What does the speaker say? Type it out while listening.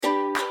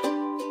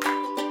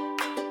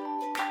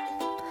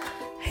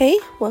Hey,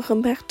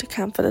 welcome back to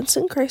Confidence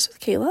in Christ with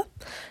Kayla.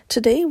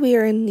 Today we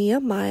are in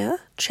Nehemiah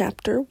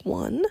chapter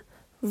 1,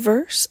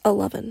 verse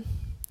 11.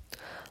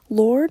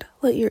 Lord,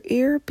 let your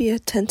ear be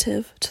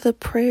attentive to the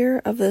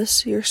prayer of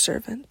this your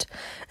servant,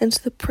 and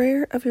to the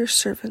prayer of your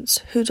servants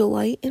who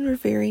delight in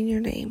revering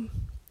your name.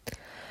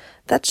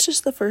 That's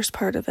just the first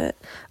part of it.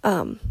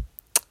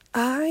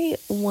 I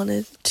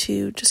wanted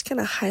to just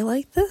kind of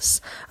highlight this.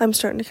 I'm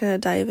starting to kind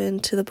of dive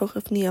into the book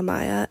of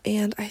Nehemiah,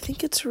 and I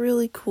think it's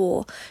really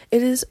cool.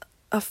 It is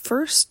a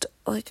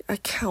first-hand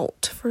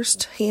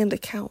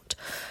account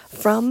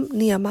from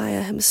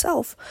Nehemiah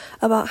himself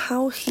about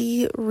how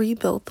he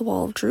rebuilt the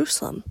wall of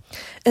Jerusalem.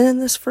 And in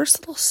this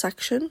first little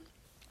section,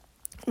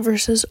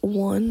 verses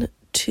 1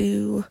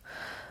 to,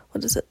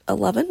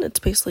 11? It's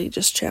basically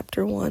just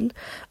chapter 1.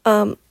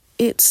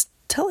 He's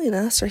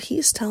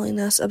telling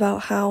us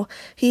about how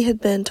he had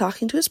been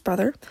talking to his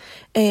brother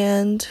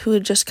and who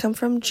had just come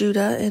from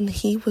Judah, and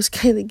he was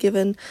kind of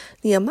given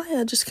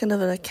Nehemiah just kind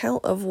of an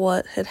account of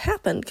what had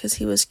happened because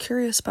he was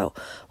curious about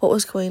what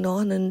was going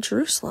on in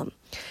Jerusalem.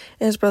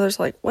 And his brother's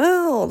like,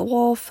 well, the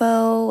wall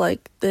fell,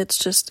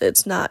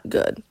 it's not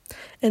good.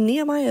 And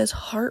Nehemiah is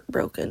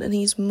heartbroken, and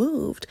he's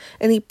moved,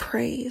 and he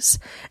prays.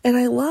 And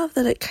I love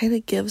that it kind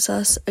of gives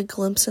us a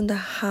glimpse into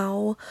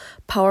how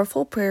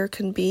powerful prayer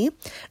can be.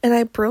 And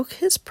I broke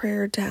his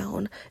prayer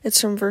down. It's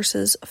from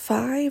verses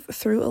 5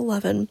 through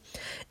 11.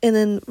 And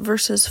in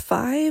verses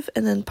 5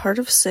 and then part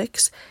of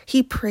 6,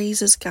 he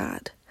praises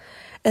God.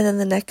 And then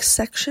the next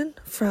section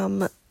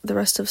from the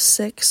rest of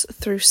 6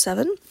 through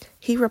 7,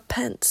 he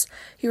repents.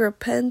 He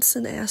repents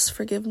and asks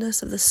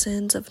forgiveness of the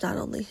sins of not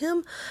only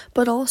him,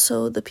 but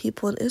also the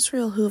people in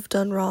Israel who have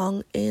done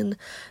wrong in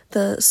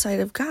the sight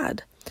of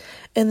God.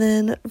 And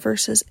then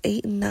verses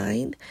 8 and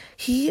 9,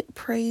 he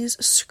prays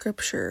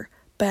scripture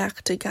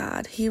back to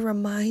God. He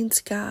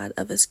reminds God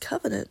of his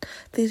covenant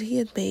that he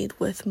had made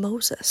with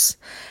Moses.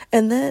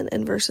 And then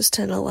in verses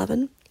 10 and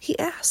 11, he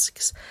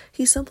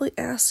simply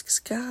asks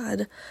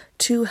God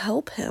to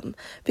help him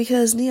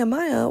because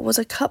Nehemiah was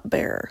a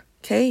cupbearer.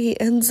 Okay, he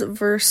ends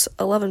verse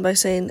 11 by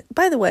saying,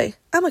 by the way,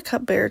 I'm a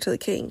cupbearer to the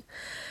king.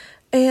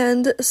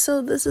 And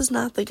so this is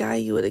not the guy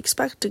you would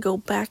expect to go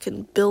back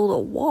and build a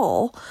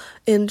wall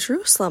in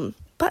Jerusalem.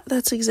 But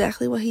that's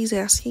exactly what he's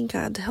asking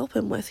God to help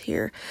him with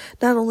here.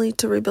 Not only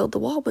to rebuild the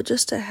wall, but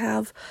just to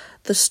have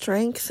the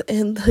strength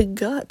and the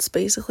guts,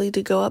 basically,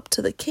 to go up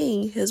to the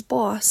king, his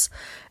boss,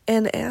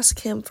 and ask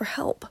him for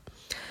help.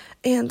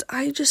 And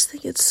I just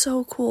think it's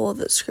so cool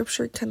that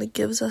Scripture kind of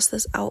gives us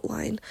this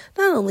outline,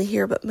 not only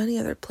here, but many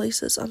other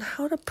places, on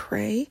how to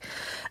pray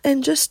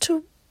and just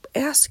to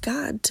ask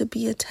God to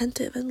be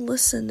attentive and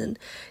listen and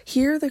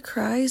hear the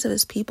cries of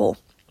his people.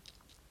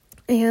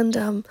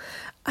 And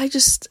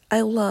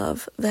I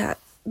love that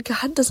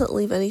God doesn't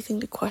leave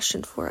anything to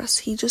question for us.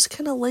 He just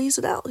kind of lays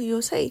it out. He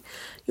goes, hey,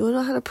 you want to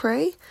know how to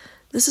pray?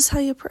 This is how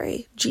you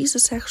pray.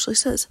 Jesus actually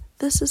says,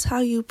 this is how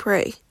you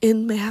pray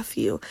in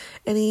Matthew.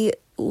 And he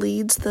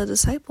leads the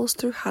disciples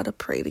through how to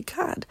pray to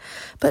God.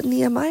 But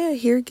Nehemiah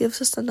here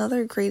gives us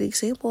another great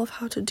example of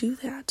how to do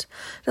that.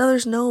 Now,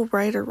 there's no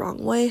right or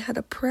wrong way how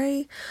to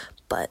pray,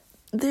 but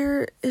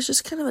there is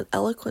just kind of an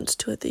eloquence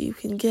to it that you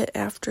can get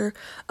after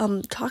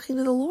talking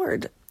to the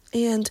Lord.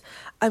 And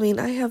I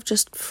have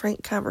just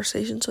frank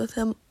conversations with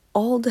him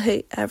all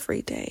day,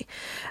 every day.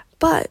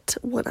 But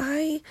when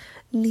I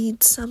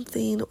need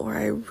something or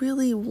I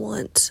really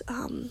want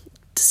to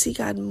see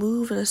God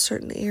move in a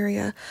certain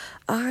area,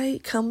 I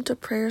come to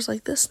prayers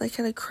like this, and I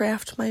kind of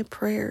craft my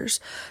prayers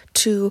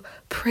to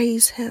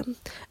praise him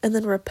and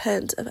then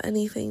repent of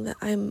anything that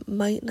I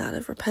might not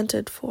have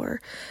repented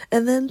for,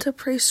 and then to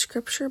pray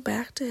scripture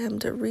back to him,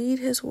 to read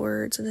his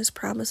words and his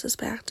promises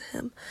back to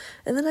him.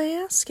 And then I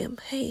ask him,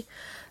 hey,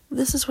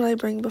 this is what I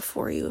bring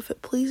before you. If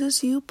it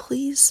pleases you,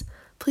 please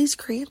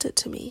grant it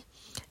to me.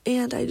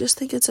 And I just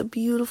think it's a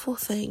beautiful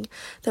thing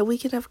that we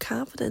can have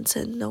confidence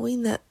in,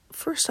 knowing that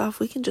first off,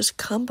 we can just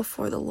come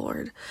before the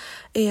Lord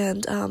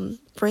and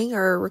bring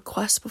our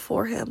requests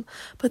before him,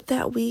 but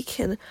that we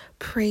can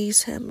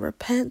praise him,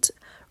 repent,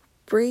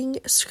 bring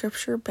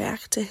scripture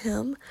back to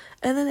him,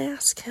 and then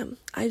ask him.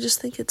 I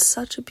just think it's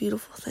such a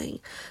beautiful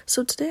thing.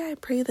 So today I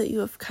pray that you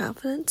have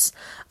confidence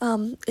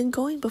in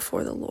going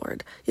before the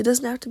Lord. It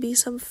doesn't have to be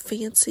some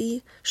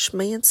fancy,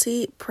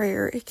 schmancy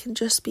prayer. It can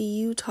just be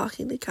you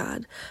talking to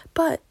God.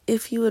 But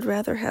if you would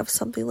rather have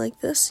something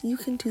like this, you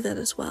can do that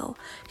as well.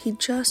 He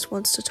just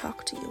wants to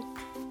talk to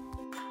you.